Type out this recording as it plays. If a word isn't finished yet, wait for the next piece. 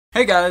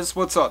Hey guys,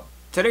 what's up?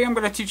 Today I'm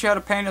going to teach you how to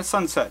paint a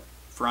sunset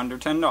for under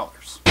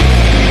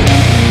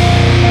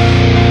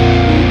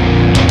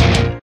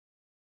 $10.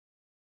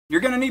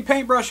 You're going to need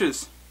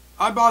paintbrushes.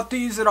 I bought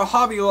these at a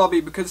Hobby Lobby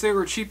because they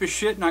were cheap as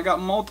shit and I got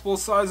multiple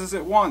sizes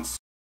at once.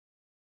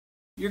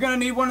 You're going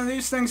to need one of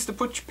these things to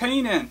put your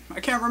paint in. I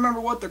can't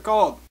remember what they're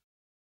called.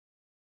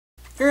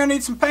 You're going to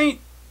need some paint.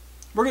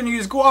 We're going to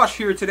use gouache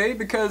here today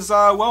because,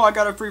 well, I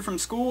got it free from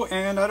school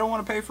and I don't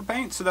want to pay for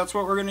paint, so that's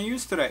what we're going to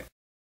use today.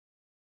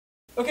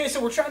 Okay,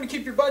 so we're trying to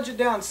keep your budget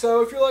down,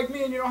 so if you're like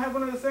me and you don't have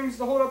one of the things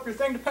to hold up your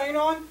thing to paint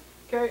on,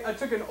 okay, I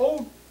took an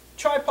old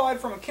tripod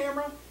from a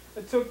camera,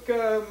 I took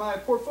my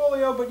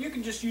portfolio, but you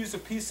can just use a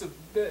piece of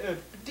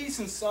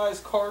decent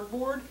sized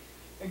cardboard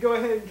and go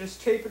ahead and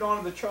just tape it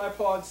onto the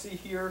tripod, see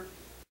here.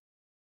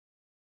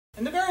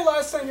 And the very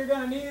last thing you're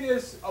going to need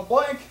is a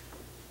blank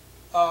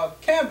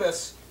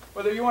canvas,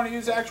 whether you want to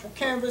use actual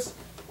canvas.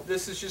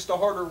 This is just a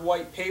harder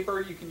white paper.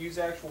 You can use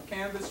actual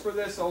canvas for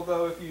this,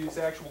 although if you use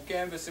actual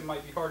canvas it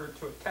might be harder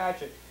to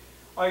attach it.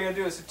 All you gotta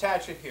do is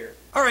attach it here.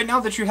 Alright,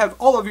 now that you have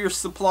all of your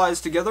supplies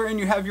together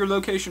and you have your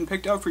location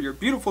picked out for your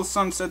beautiful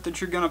sunset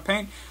that you're gonna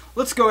paint,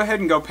 let's go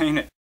ahead and go paint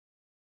it.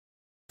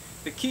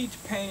 The key to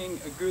painting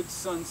a good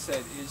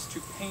sunset is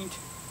to paint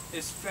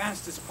as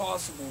fast as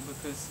possible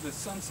because the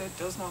sunset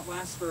does not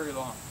last very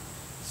long.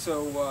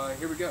 So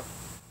here we go.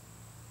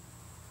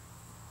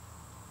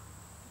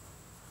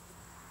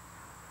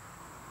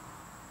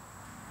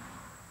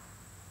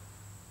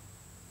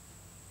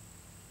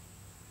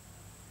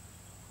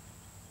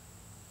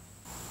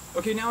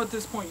 Okay, now at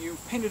this point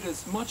you've painted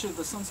as much of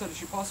the sunset as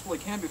you possibly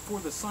can before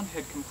the sun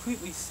had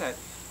completely set.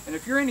 And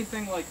if you're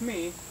anything like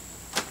me,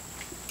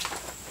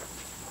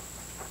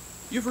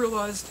 you've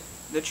realized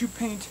that you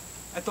paint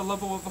at the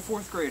level of a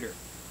 4th grader.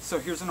 So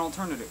here's an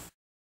alternative.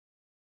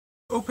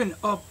 Open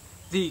up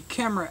the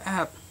camera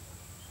app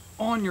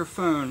on your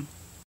phone.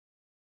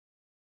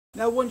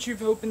 Now once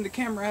you've opened the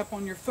camera app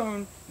on your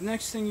phone, the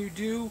next thing you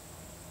do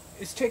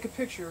is take a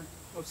picture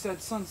of said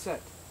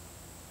sunset.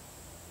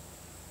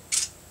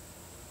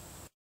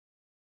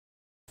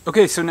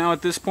 Okay, so now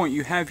at this point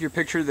you have your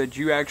picture that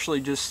you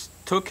actually just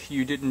took.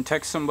 You didn't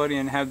text somebody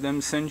and have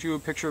them send you a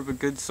picture of a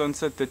good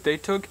sunset that they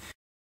took.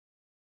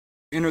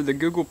 Enter the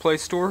Google Play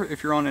Store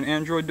if you're on an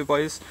Android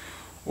device,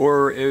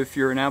 or if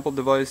you're an Apple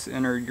device,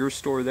 enter your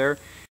store there.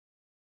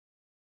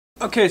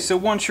 Okay, so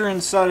once you're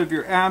inside of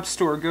your app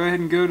store, go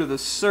ahead and go to the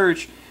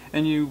search,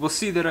 and you will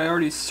see that I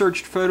already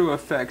searched photo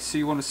effects, so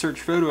you want to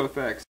search photo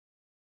effects.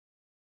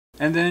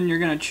 And then you're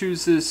going to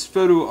choose this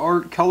photo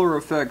art color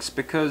effects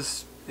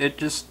because it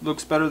just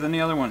looks better than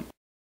the other one.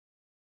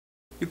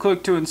 You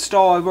click to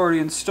install. I've already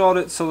installed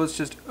it, so let's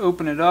just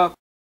open it up.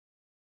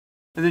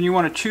 And then you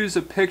want to choose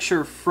a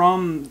picture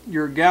from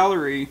your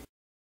gallery.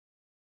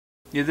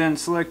 You then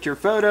select your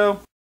photo.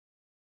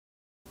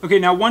 Okay,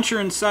 now once you're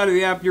inside of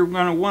the app, you're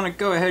going to want to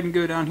go ahead and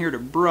go down here to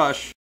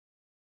brush.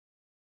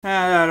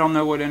 I don't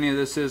know what any of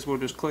this is. We'll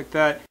just click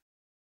that.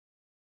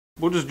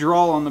 We'll just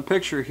draw on the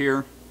picture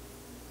here.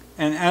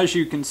 And as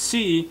you can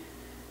see,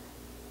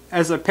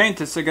 as I paint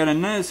this, I got a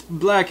nice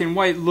black and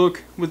white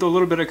look with a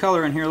little bit of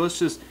color in here. Let's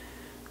just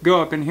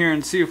go up in here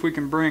and see if we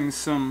can bring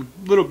some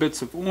little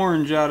bits of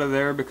orange out of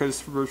there,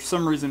 because for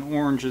some reason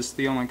orange is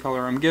the only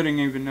color I'm getting,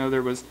 even though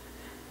there was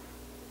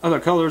other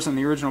colors in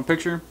the original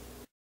picture.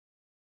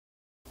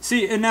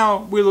 See, and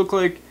now we look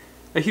like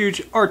a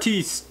huge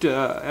artiste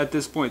at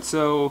this point.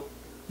 So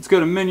let's go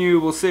to menu,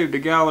 we'll save the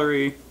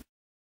gallery.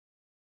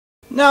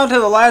 Now to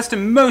the last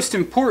and most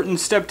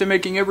important step to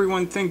making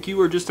everyone think you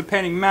are just a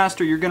painting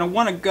master. You're going to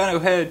want to go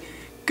ahead,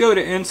 go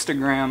to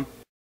Instagram,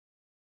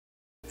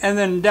 and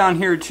then down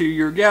here to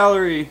your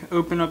gallery,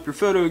 open up your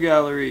photo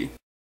gallery.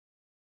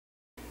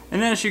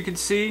 And as you can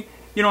see,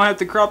 you don't have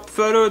to crop the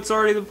photo, it's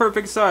already the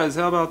perfect size.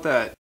 How about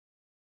that?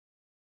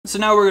 So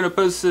now we're going to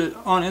post it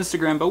on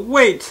Instagram, but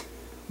wait!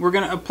 We're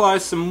going to apply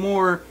some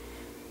more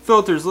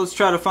filters. Let's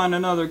try to find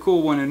another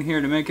cool one in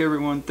here to make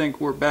everyone think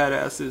we're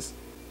badasses.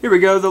 Here we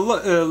go, the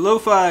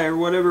lo-fi or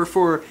whatever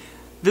for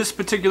this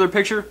particular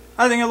picture.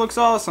 I think it looks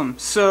awesome.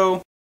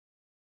 So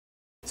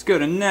let's go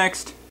to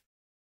next.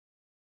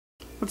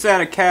 Let's add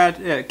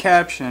a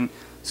caption.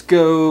 Let's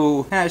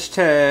go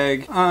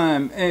hashtag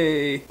I'm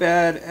a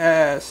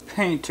badass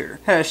painter.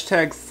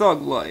 Hashtag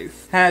thug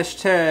life.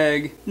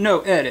 Hashtag no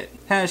edit.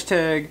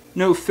 Hashtag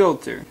no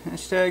filter.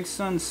 Hashtag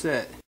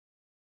sunset.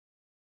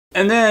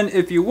 And then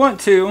if you want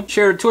to,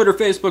 share Twitter,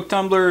 Facebook,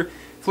 Tumblr,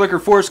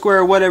 Flickr,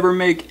 Foursquare, whatever,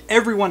 make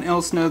everyone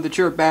else know that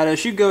you're a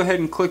badass. You go ahead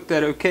and click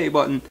that OK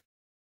button.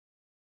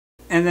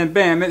 And then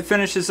bam, it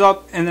finishes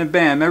up, and then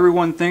bam,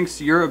 everyone thinks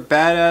you're a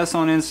badass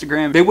on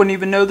Instagram. They wouldn't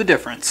even know the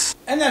difference.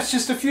 And that's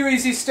just a few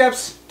easy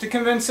steps to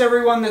convince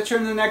everyone that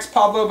you're the next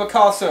Pablo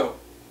Picasso.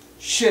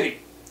 Shitty.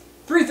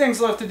 3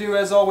 things left to do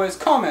as always: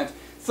 comment,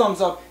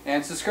 thumbs up,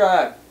 and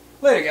subscribe.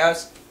 Later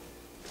guys.